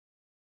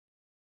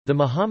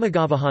The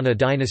Mahameghavahana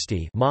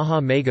dynasty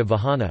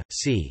Mahameghavahana,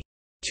 c.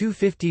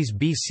 250s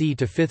BC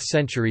to 5th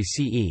century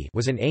CE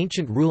was an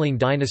ancient ruling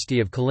dynasty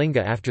of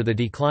Kalinga after the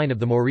decline of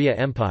the Maurya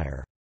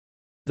Empire.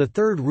 The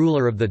third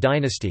ruler of the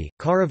dynasty,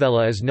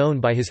 Kharavela, is known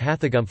by his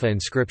Hathagumpha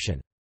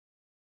inscription.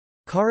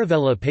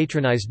 Kharavela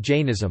patronized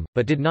Jainism,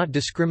 but did not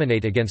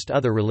discriminate against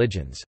other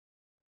religions.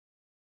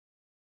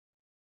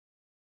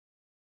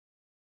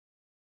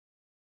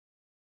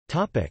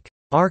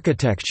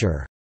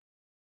 Architecture.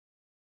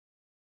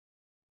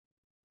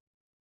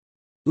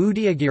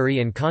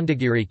 Udayagiri and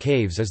Khandagiri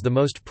caves is the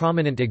most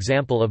prominent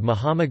example of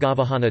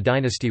Mahameghavahana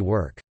dynasty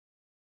work.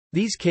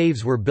 These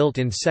caves were built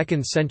in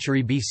 2nd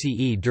century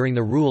BCE during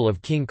the rule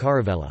of King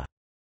Kharavela.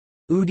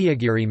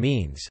 Udayagiri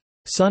means,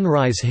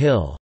 "sunrise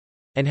hill",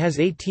 and has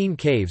 18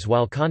 caves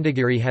while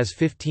Khandagiri has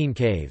 15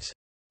 caves.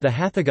 The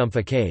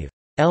Hathagumpha cave,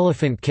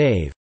 "elephant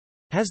cave",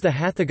 has the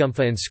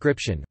Hathagumpha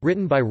inscription,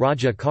 written by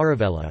Raja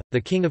Kharavela,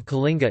 the king of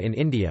Kalinga in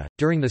India,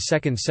 during the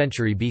 2nd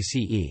century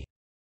BCE.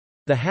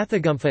 The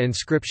Hathagumpha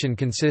inscription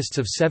consists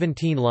of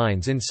 17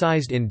 lines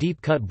incised in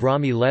deep-cut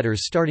Brahmi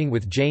letters starting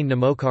with Jain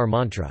Namokar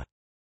mantra.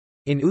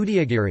 In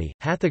Udayagiri,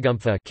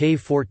 Hathagumpha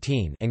Cave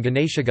 14 and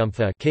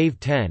Ganeshigumpha Cave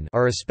 10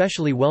 are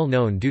especially well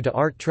known due to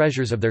art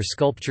treasures of their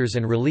sculptures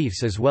and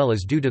reliefs as well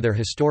as due to their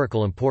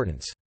historical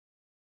importance.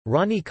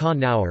 Rani Ka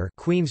Naur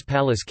Queen's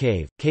Palace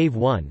Cave, Cave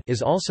 1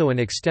 is also an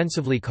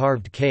extensively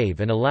carved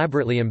cave and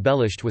elaborately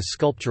embellished with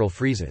sculptural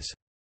friezes.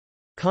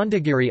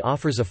 Khandagiri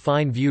offers a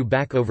fine view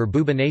back over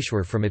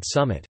Bhubaneswar from its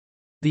summit.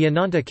 The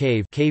Ananta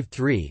Cave, Cave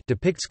 3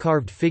 depicts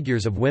carved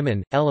figures of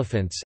women,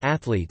 elephants,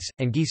 athletes,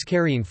 and geese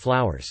carrying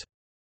flowers.